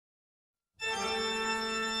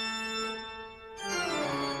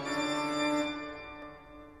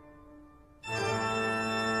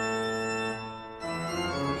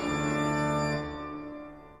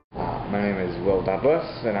Will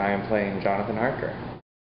Douglas, and I am playing Jonathan Harker.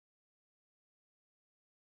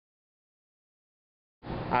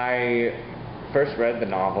 I first read the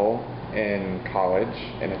novel in college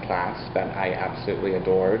in a class that I absolutely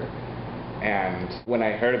adored, and when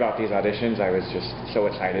I heard about these auditions, I was just so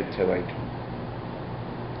excited to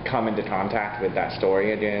come into contact with that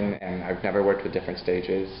story again. And I've never worked with different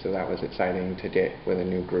stages, so that was exciting to get with a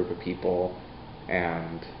new group of people.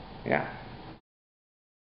 And yeah,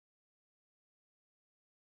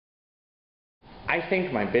 I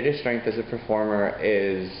think my biggest strength as a performer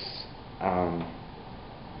is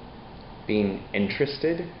being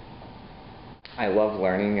interested. I love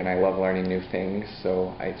learning, and I love learning new things,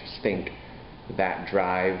 so I just think that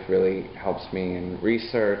drive really helps me in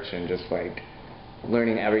research and just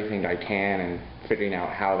learning everything I can and figuring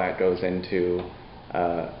out how that goes into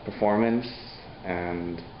performance.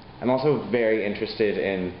 And I'm also very interested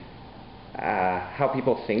in how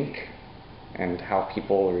people think and how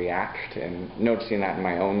people react, and noticing that in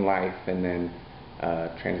my own life and then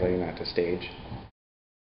translating that to stage.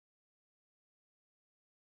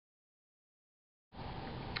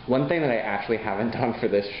 One thing that I actually haven't done for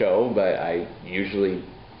this show, but I usually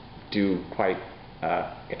do quite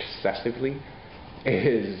excessively,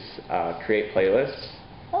 is create playlists.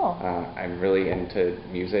 Oh. I'm really into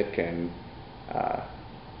music and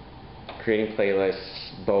creating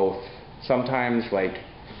playlists, both sometimes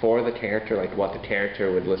for the character, what the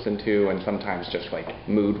character would listen to, and sometimes just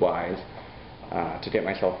mood-wise, to get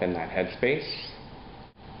myself in that headspace.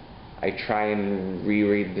 I try and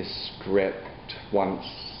reread the script once,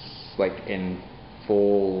 in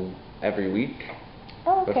full every week.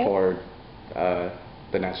 Oh, okay. Before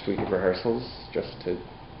the next week of rehearsals, just to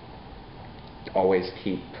always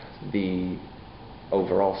keep the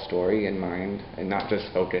overall story in mind and not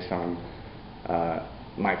just focus on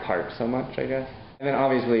my part so much, I guess. And then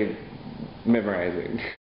obviously memorizing.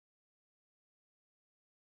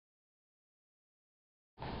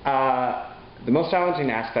 The most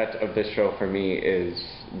challenging aspect of this show for me is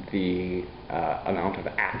the amount of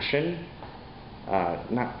action.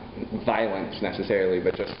 Not violence necessarily,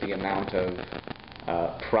 but just the amount of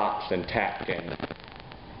props and tech and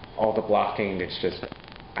all the blocking. It's just,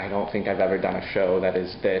 I don't think I've ever done a show that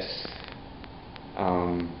is this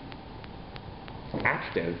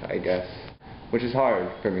active, I guess, which is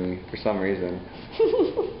hard for me for some reason.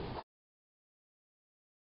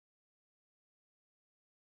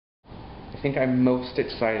 I think I'm most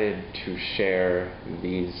excited to share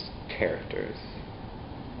these characters,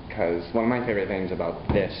 because one of my favorite things about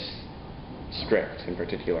this script in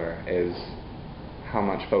particular is how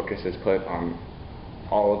much focus is put on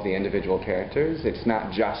all of the individual characters. It's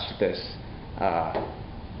not just this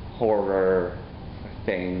horror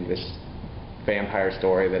thing, this vampire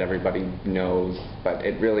story that everybody knows, but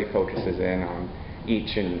it really focuses in on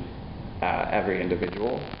each and every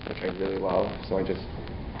individual, which I really love. So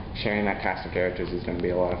sharing that cast of characters is going to be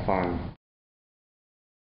a lot of fun.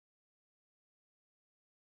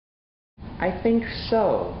 I think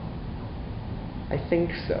so. I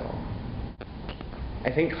think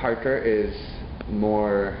Harker is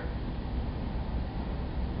more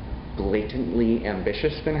blatantly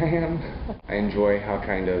ambitious than I am. I enjoy how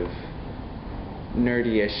kind of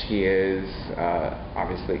nerdy-ish he is.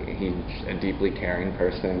 Obviously, he's a deeply caring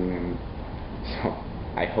person, and so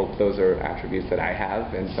I hope those are attributes that I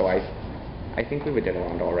have, and so I think we would get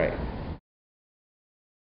along all right.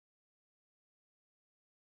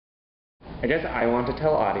 I guess I want to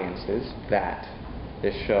tell audiences that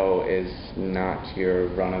this show is not your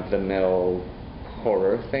run-of-the-mill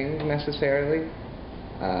horror thing necessarily.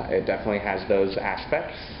 It definitely has those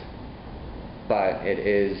aspects, but it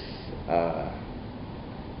is a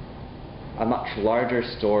much larger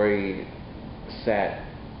story set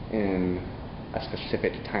in a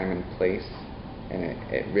specific time and place, and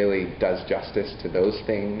it really does justice to those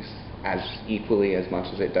things as equally as much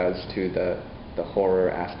as it does to the horror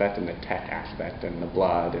aspect and the tech aspect and the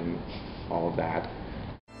blood and all of that.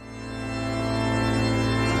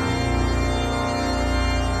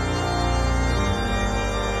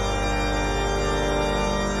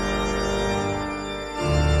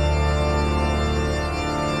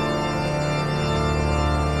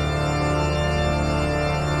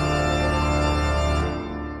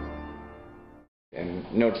 And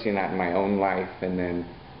noticing that in my own life and then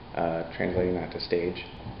translating that to stage.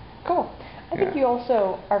 Cool. I think you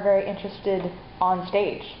also are very interested on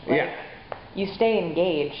stage. Yeah. You stay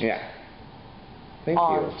engaged. Yeah. Thank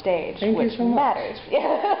on you. stage, Thank which you so much. matters.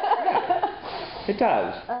 Yeah. It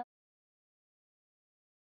does.